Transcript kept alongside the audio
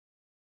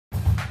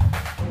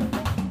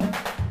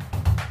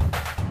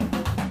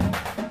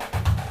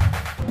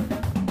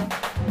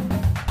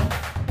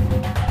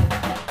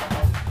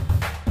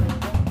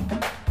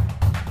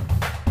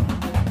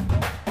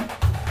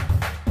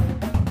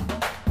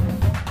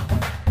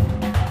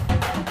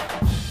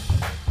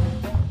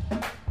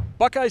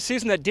Buckeye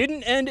season that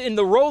didn't end in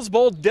the Rose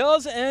Bowl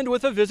does end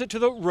with a visit to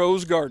the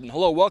Rose Garden.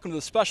 Hello, welcome to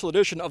the special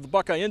edition of the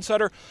Buckeye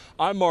Insider.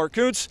 I'm Mark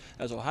Kuntz.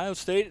 As Ohio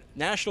State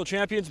national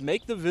champions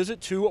make the visit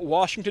to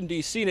Washington,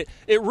 D.C. And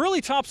it really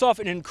tops off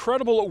an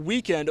incredible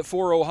weekend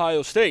for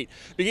Ohio State.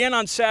 Began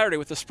on Saturday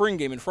with the spring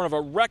game in front of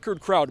a record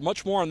crowd.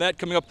 Much more on that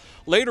coming up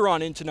later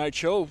on in tonight's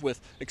show with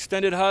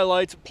extended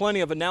highlights, plenty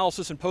of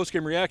analysis and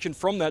post-game reaction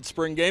from that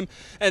spring game.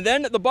 And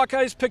then the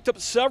Buckeyes picked up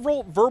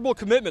several verbal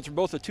commitments from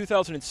both the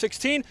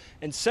 2016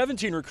 and 17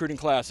 recruiting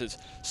classes.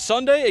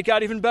 Sunday, it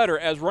got even better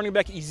as running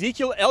back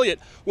Ezekiel Elliott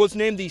was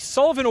named the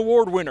Sullivan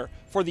Award winner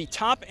for the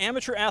top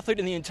amateur athlete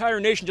in the entire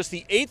nation, just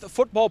the 8th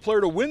football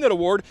player to win that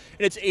award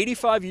in its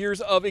 85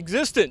 years of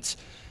existence.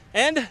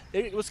 And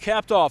it was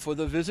capped off with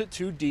a visit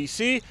to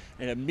D.C.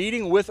 and a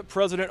meeting with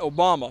President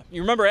Obama. You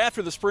remember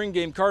after the spring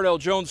game, Cardale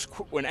Jones,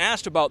 when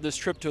asked about this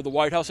trip to the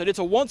White House, said it's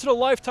a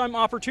once-in-a-lifetime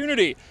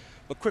opportunity.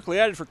 But quickly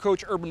added for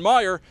Coach Urban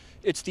Meyer,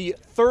 it's the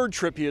third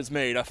trip he has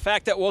made, a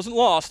fact that wasn't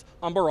lost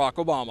on Barack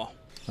Obama.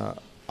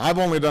 I've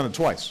only done it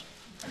twice.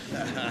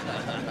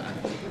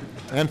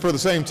 And for the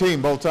same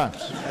team both times.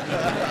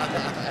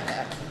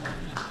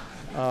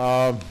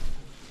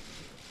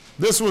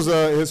 This was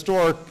a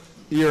historic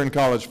year in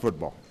college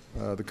football.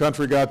 The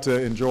country got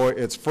to enjoy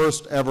its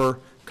first ever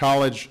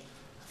college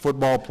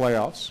football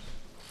playoffs.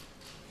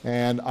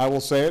 And I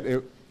will say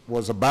it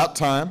was about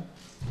time.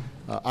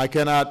 I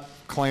cannot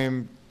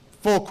claim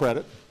full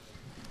credit.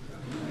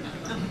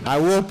 I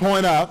will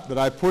point out that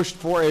I pushed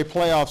for a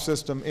playoff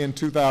system in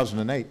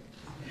 2008.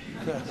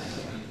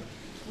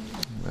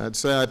 I'd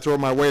say I throw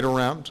my weight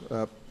around.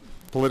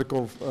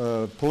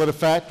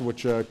 PolitiFact,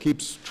 which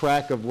keeps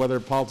track of whether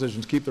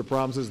politicians keep their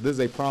promises. This is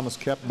a promise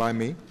kept by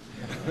me.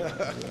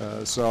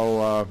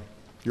 So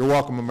you're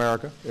welcome,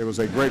 America. It was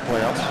a great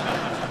playoffs.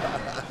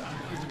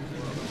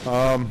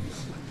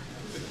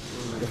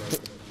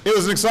 It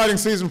was an exciting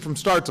season from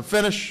start to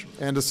finish,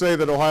 and to say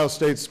that Ohio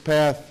State's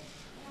path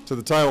to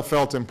the title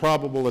felt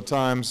improbable at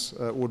times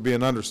would be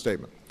an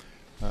understatement.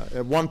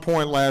 At one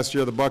point last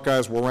year, the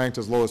Buckeyes were ranked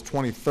as low as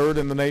 23rd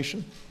in the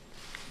nation,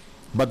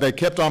 but they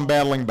kept on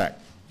battling back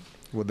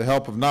with the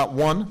help of not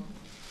one,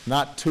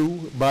 not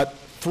two, but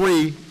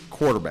three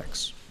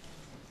quarterbacks.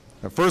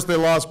 At first, they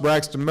lost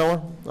Braxton Miller,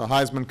 a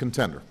Heisman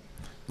contender,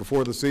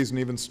 before the season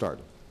even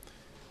started.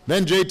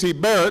 Then J.T.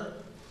 Barrett,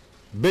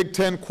 Big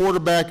Ten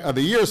Quarterback of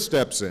the Year,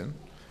 steps in,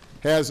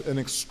 has an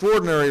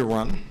extraordinary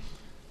run,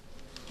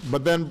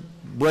 but then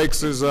breaks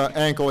his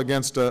ankle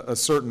against a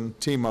certain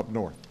team up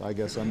north. I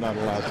guess I'm not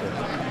allowed to.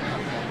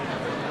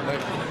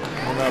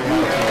 I'm not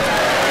allowed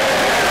to.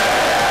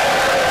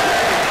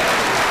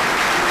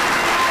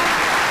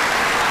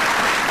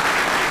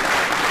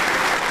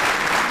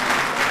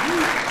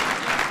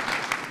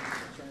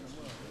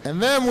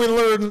 And then we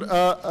learned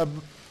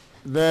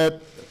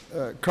that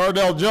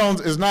Cardale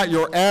Jones is not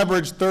your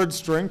average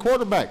third-string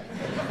quarterback.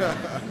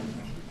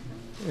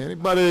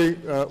 Anybody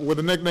with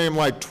a nickname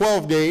like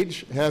 12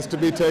 Gauge has to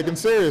be taken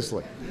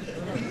seriously.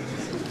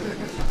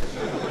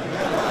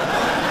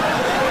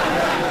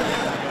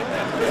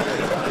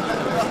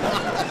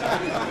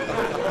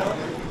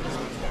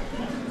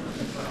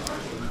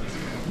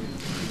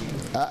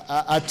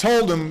 I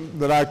told him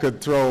that I could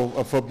throw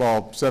a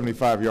football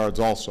 75 yards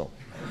also,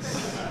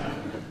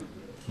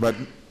 but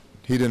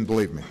he didn't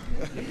believe me.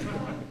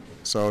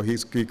 So he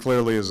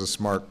clearly is a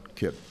smart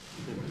kid.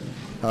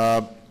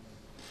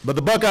 But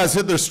the Buckeyes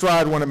hit their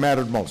stride when it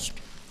mattered most.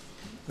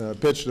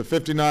 Pitched a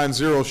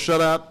 59-0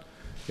 shutout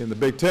in the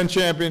Big Ten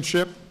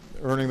Championship,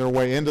 earning their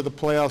way into the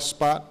playoff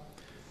spot.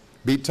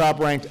 Beat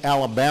top-ranked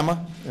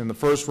Alabama in the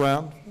first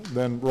round,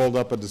 then rolled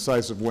up a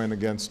decisive win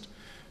against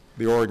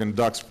the Oregon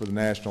Ducks for the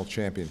national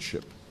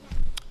championship.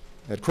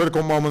 At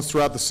critical moments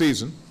throughout the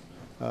season,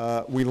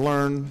 we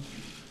learned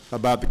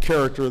about the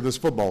character of this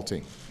football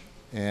team.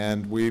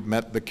 And we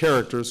met the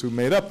characters who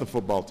made up the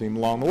football team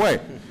along the way,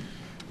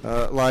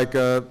 like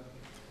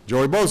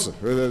Joey Bosa,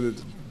 the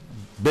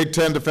Big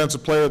Ten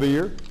Defensive Player of the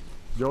Year.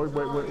 Joey,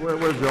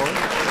 where's Joey?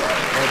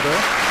 Right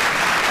there.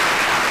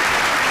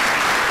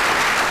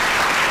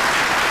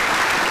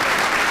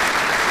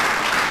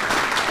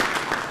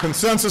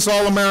 Consensus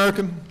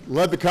All-American,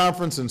 led the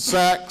conference in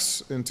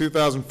sacks in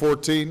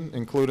 2014,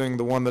 including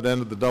the one that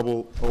ended the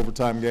double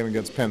overtime game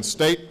against Penn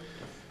State.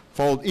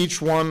 Followed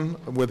each one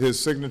with his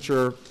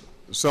signature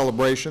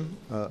celebration,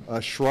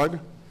 a shrug.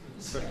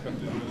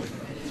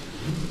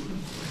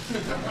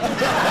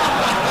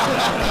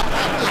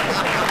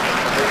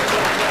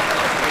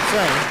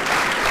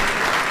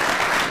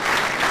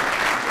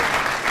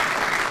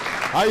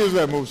 I use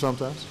that move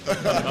sometimes.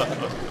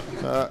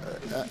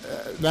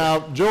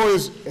 Now,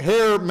 Joey's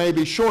hair may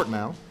be short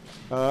now,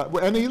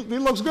 and he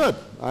looks good.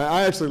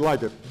 I actually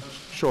like it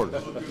shorter.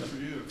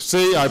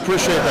 See, I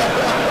appreciate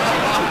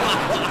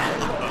that.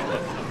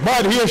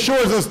 But he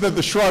assures us that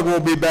the shrug will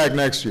be back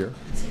next year.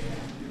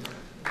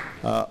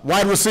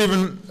 Wide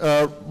receiver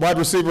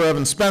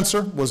Evan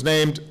Spencer was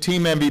named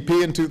team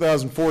MVP in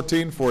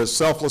 2014 for his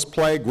selfless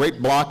play,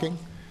 great blocking,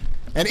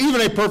 and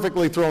even a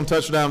perfectly thrown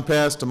touchdown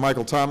pass to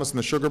Michael Thomas in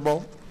the Sugar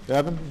Bowl.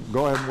 Evan,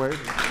 go ahead and wave.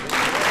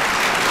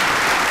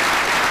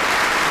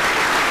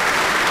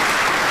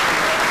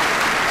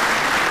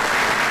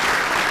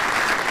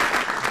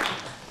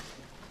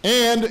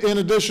 And in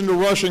addition to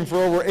rushing for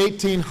over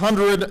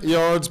 1,800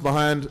 yards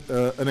behind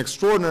an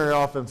extraordinary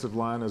offensive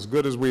line, as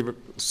good as we've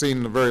seen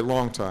in a very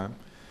long time,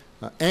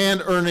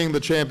 and earning the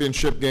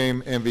championship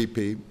game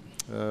MVP,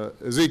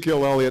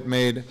 Ezekiel Elliott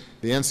made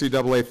the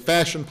NCAA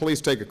Fashion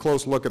Police take a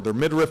close look at their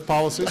midriff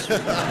policies.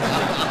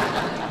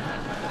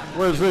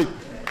 Where's Zeke?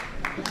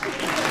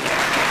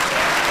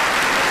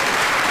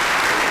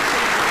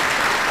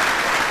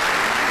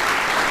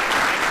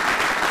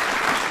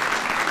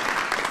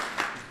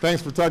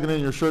 Thanks for tucking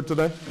in your shirt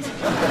today.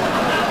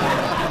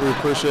 We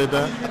appreciate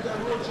that.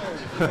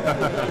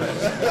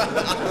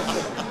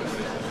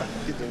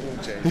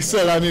 He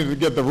said I needed to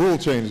get the rule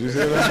changed. You see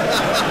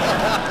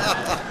that?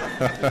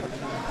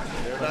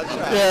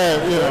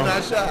 Yeah, you know.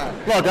 Not shy.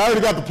 Look, I already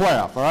got the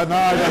playoff. All right,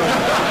 now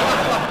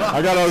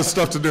I got other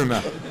stuff to do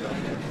now.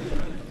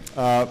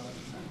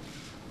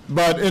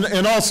 But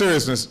in all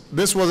seriousness,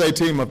 this was a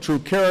team of true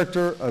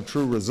character, of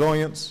true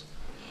resilience.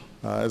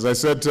 As I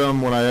said to him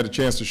when I had a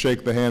chance to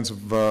shake the hands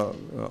of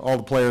all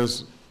the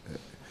players,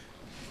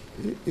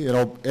 you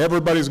know,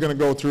 everybody's going to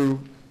go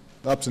through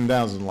ups and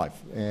downs in life,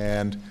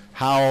 and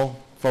how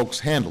folks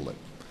handle it.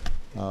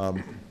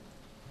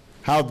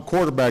 How the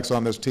quarterbacks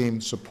on this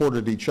team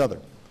supported each other.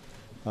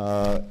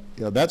 You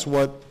know, that's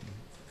what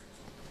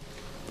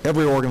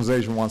every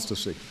organization wants to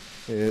see,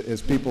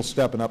 is people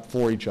stepping up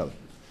for each other.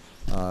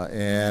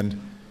 And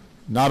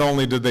not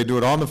only did they do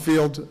it on the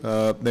field,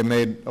 they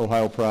made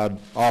Ohio proud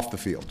off the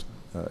field.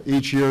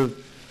 Each year,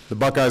 the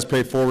Buckeyes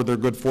pay forward their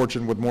good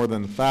fortune with more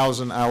than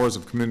 1,000 hours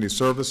of community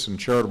service and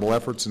charitable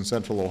efforts in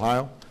Central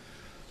Ohio,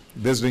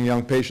 visiting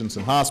young patients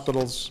in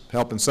hospitals,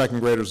 helping second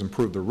graders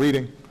improve their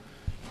reading,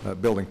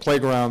 building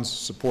playgrounds,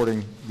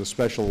 supporting the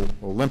Special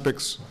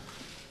Olympics,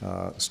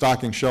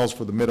 stocking shelves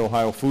for the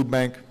Mid-Ohio Food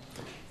Bank.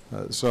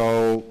 You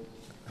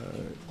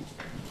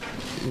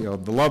know,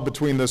 the love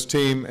between this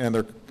team and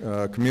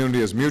their community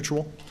is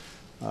mutual.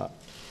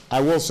 I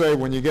will say,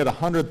 when you get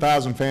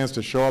 100,000 fans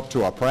to show up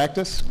to a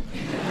practice,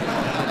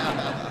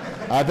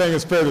 I think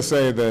it's fair to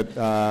say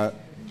that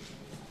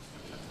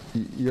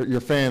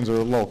your fans are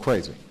a little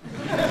crazy.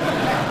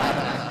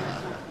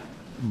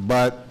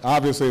 But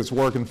obviously it's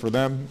working for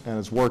them, and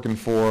it's working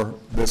for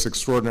this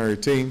extraordinary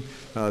team.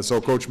 So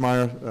Coach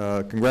Meyer,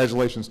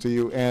 congratulations to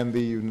you and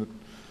the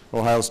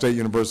Ohio State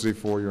University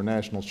for your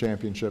national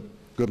championship.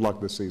 Good luck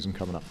this season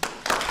coming up.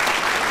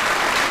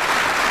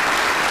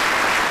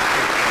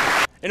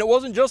 And it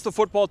wasn't just the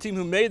football team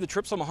who made the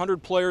trip. Some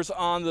 100 players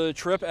on the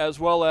trip, as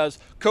well as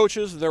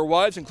coaches, their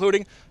wives,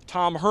 including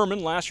Tom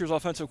Herman, last year's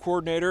offensive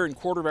coordinator and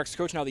quarterbacks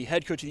coach, now the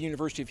head coach of the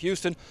University of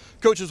Houston.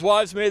 Coaches'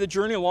 wives made the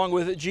journey along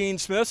with Gene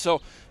Smith.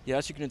 So,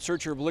 yes, you can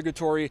insert your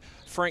obligatory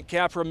Frank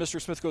Capra,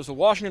 Mr. Smith Goes to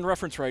Washington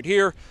reference right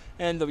here.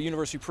 And the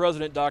university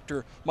president,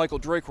 Dr. Michael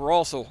Drake, were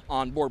also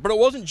on board. But it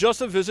wasn't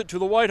just a visit to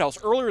the White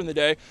House. Earlier in the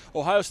day,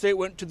 Ohio State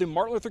went to the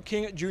Martin Luther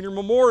King Jr.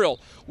 Memorial,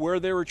 where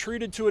they were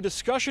treated to a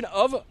discussion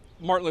of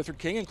Martin Luther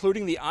King,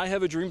 including the I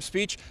Have a Dream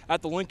speech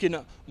at the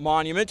Lincoln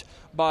Monument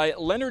by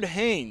Leonard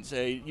Haynes,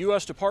 a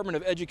U.S. Department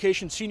of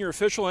Education senior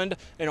official and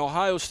an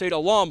Ohio State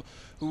alum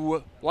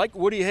who, like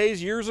Woody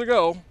Hayes years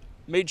ago,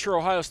 made sure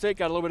Ohio State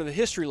got a little bit of a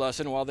history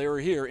lesson while they were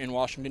here in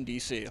Washington,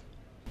 D.C.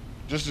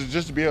 Just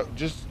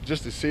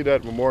to see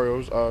that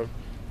memorial, it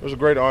was a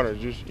great honor.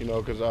 Just, you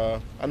know, because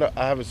I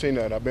haven't seen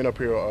that. I've been up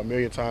here a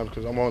million times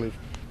because I'm only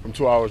from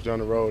 2 hours down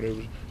the road. It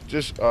was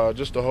just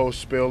the whole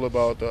spiel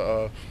about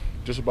the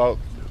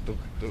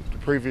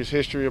previous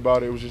history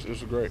about it. It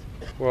was great.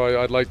 Well,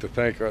 I'd like to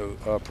thank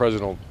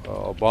President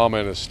Obama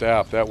and his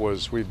staff.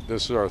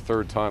 This is our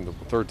third time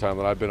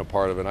that I've been a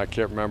part of it. And I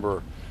can't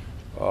remember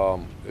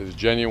as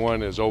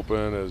genuine, as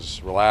open,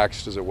 as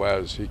relaxed as it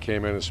was. He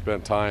came in and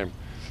spent time.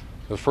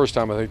 The first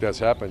time I think that's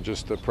happened,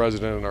 just the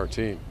president and our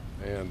team.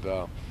 And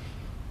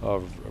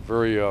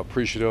very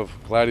appreciative.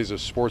 Glad he's a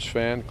sports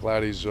fan.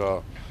 Glad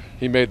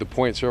he made the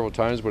point several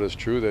times, but it's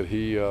true that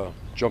he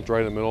jumped right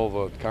in the middle of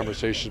a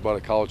conversation about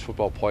a college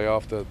football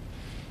playoff that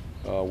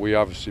we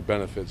obviously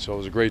benefit. So it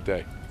was a great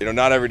day. You know,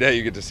 not every day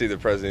you get to see the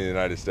President of the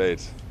United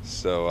States.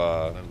 So,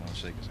 let alone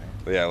shake his hand.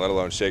 Yeah, let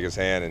alone shake his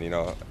hand and, you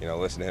know,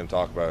 listen to him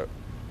talk about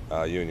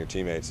you and your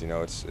teammates. You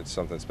know, it's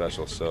something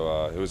special.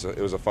 So it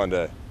was a fun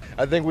day.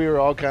 I think we were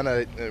all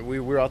we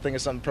were all thinking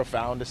something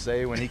profound to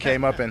say when he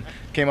came up and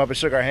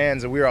shook our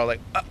hands, and we were all like,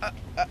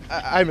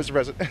 "Hi, Mr.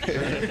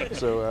 President."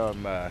 So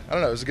I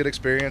don't know, it was a good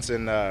experience,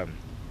 and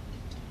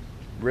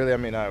really, I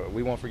mean,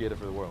 we won't forget it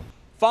for the world.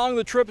 Following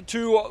the trip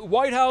to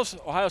White House,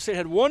 Ohio State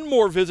had one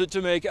more visit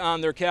to make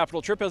on their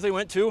Capitol trip as they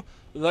went to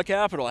the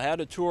Capitol.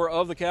 Had a tour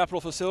of the Capitol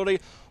facility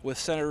with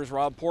Senators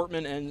Rob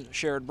Portman and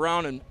Sherrod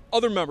Brown and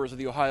other members of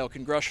the Ohio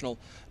congressional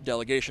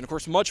delegation. Of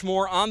course, much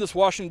more on this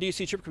Washington,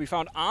 D.C. trip can be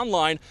found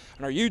online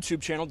on our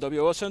YouTube channel,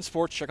 WOSN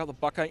Sports. Check out the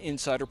Buckeye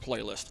Insider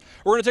playlist.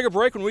 We're going to take a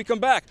break. When we come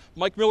back,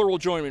 Mike Miller will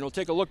join me, and we'll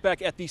take a look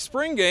back at the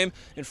spring game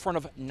in front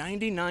of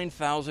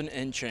 99,000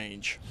 and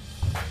change.